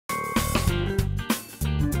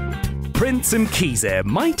Prince Mkhize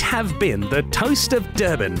might have been the toast of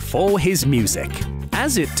Durban for his music.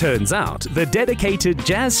 As it turns out, the dedicated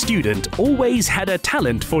jazz student always had a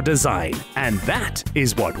talent for design, and that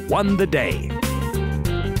is what won the day.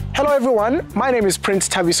 Hello everyone, my name is Prince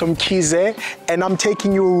Thabiso Mkize, and I'm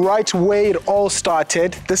taking you right where it all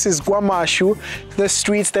started. This is KwaMashu, the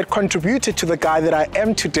streets that contributed to the guy that I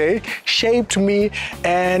am today, shaped me,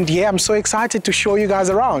 and yeah, I'm so excited to show you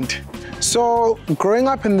guys around. So growing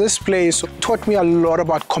up in this place taught me a lot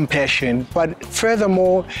about compassion, but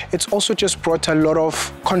furthermore, it's also just brought a lot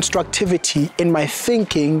of constructivity in my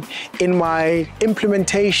thinking, in my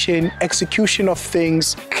implementation, execution of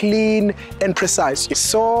things, clean and precise.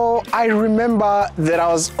 So I remember that I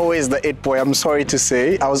was always the it boy, I'm sorry to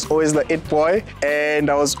say. I was always the it boy,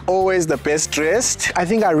 and I was always the best dressed. I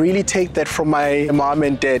think I really take that from my mom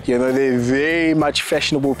and dad. You know, they're very much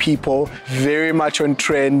fashionable people, very much on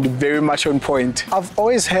trend, very much on point. I've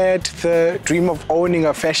always had the dream of owning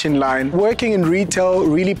a fashion line. Working in retail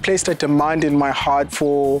really placed a demand in my heart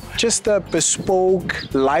for just the bespoke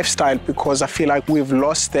lifestyle, because I feel like we've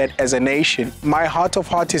lost that as a nation. My heart of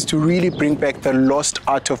heart is to really bring back the lost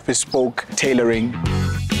art of bespoke tailoring.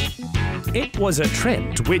 It was a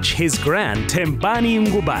trend which his grand Tembani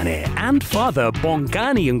Ngubane and father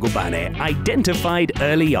Bongani Ngubane identified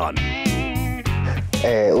early on.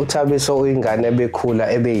 Thabiso uyingane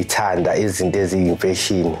ebekhula ebeyithanda izinto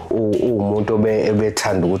eziyimfashini, umuntu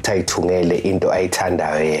ebethanda ukuthi ayithungele into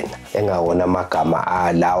ayithandayo yena, engawona amagama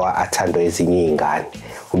alawa athandwa ezinye izingane.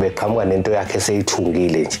 Ubeqhamuka nento yakhe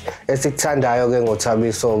seyithungile nje. Esikuthandayo ke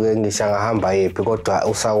ngoThabiso ke ngisho ngahamba yephi kodwa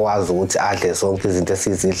usakwazi ukuthi adle zonke izinto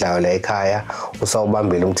esizidlayo la ekhaya,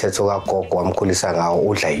 usawubambela umthetho kagogo wamkhulisa ngawo,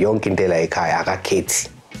 udla yonke into la ekhaya akakhethi.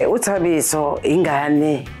 uThabiso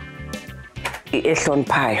ingane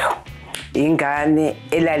ehloniphayo, ingane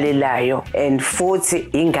elalelayo, and futhi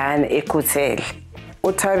ingane ekhuthele.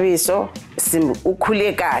 uThabiso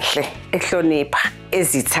ukhule kahle, ehlonipha,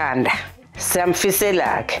 ezithanda.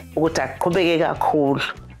 Siyamfisela ke ukuthi aqhubeke kakhulu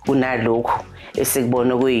kunalokho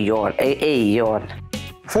esikubona kuyiyona eyiyona.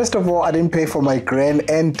 First of all, I didn't pay for my grand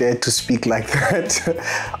and dad to speak like that.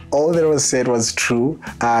 All that was said was true.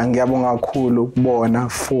 Ngiyabonga kakhulu kubona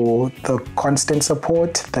for the constant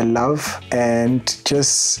support, the love, and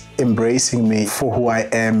just embracing me for who I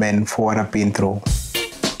am and for what I've been through.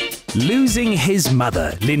 Losing his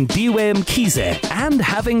mother, Lindiwe Mkhize, and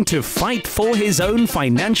having to fight for his own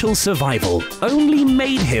financial survival only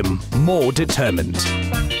made him more determined.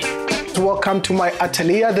 Welcome to my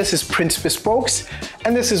atelier. This is Prince Bespoke's,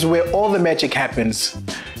 and this is where all the magic happens.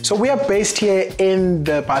 So we are based here in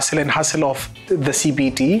the bustle and hustle of the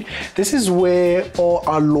CBD. This is where all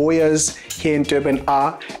our lawyers here in Durban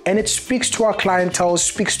are, and it speaks to our clientele,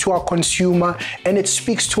 speaks to our consumer, and it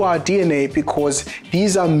speaks to our DNA, because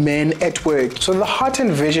these are men at work. So the heart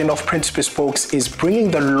and vision of Prince Bespoke's is bringing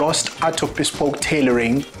the lost art of bespoke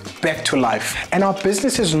tailoring back to life. And our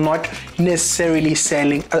business is not necessarily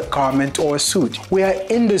selling a garment or a suit. We are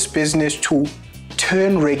in this business to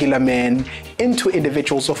turn regular men into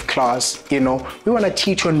individuals of class. You know, we want to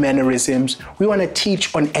teach on mannerisms, we want to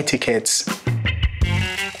teach on etiquettes.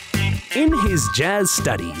 In his jazz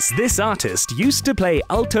studies, this artist used to play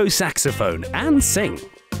alto saxophone and sing.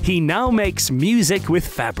 He now makes music with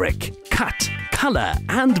fabric, cut, color,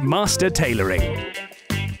 and master tailoring.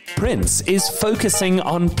 Prince is focusing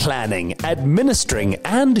on planning, administering,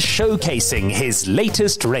 and showcasing his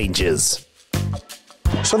latest ranges.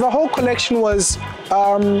 So the whole collection was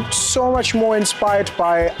so much more inspired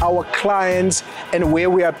by our clients and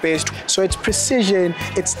where we are based. So it's precision,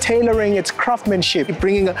 it's tailoring, it's craftsmanship,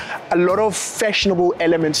 bringing a lot of fashionable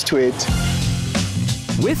elements to it.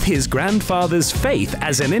 With his grandfather's faith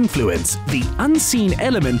as an influence, the unseen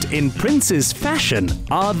element in Prince's fashion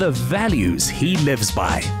are the values he lives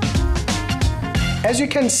by. As you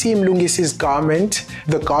can see Mlungisi's garment,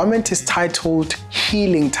 the garment is titled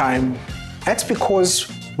Healing Time. That's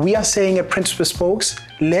because we are saying at Prince Bespoke's,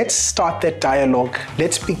 let's start that dialogue.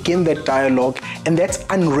 Let's begin that dialogue, and let's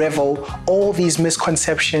unravel all these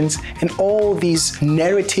misconceptions and all these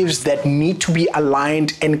narratives that need to be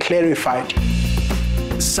aligned and clarified.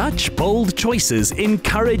 Such bold choices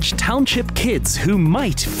encourage township kids who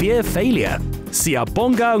might fear failure.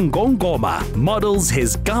 Siyabonga Ngongoma models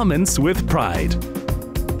his garments with pride.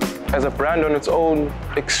 As a brand on its own,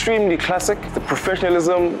 extremely classic. The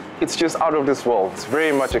professionalism, it's just out of this world. It's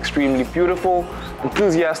very much extremely beautiful,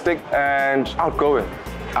 enthusiastic, and outgoing.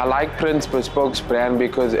 I like Prince Bespoke's brand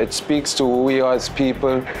because it speaks to who we are as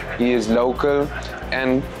people. He is local,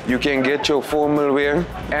 and you can get your formal wear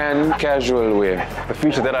and casual wear. The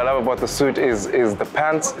feature that I love about the suit is the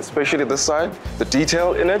pants, especially this side, the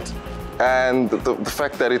detail in it, and the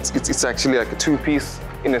fact that it's actually like a two-piece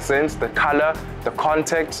in a sense, the color, the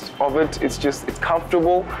context of it, it's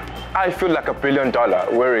comfortable. I feel like $1 billion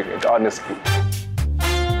wearing it, honestly.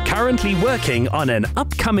 Currently working on an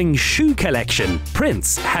upcoming shoe collection,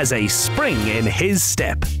 Prince has a spring in his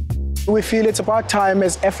step. We feel it's about time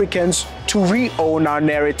as Africans to re-own our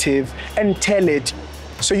narrative and tell it.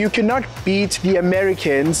 So you cannot beat the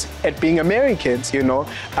Americans at being Americans, you know,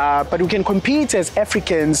 but we can compete as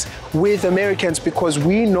Africans with Americans because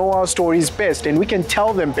we know our stories best and we can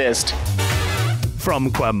tell them best.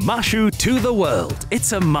 From KwaMashu to the world,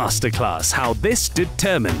 it's a masterclass how this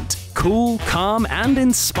determined, cool, calm and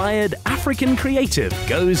inspired African creative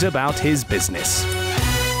goes about his business.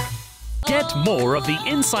 Get more of the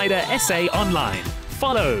Insider Essay online.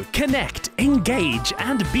 Follow, connect, engage,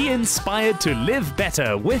 and be inspired to live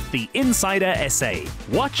better with the Insider Essay.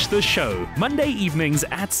 Watch the show Monday evenings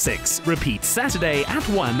at 6. Repeat Saturday at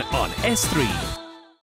 1 on S3.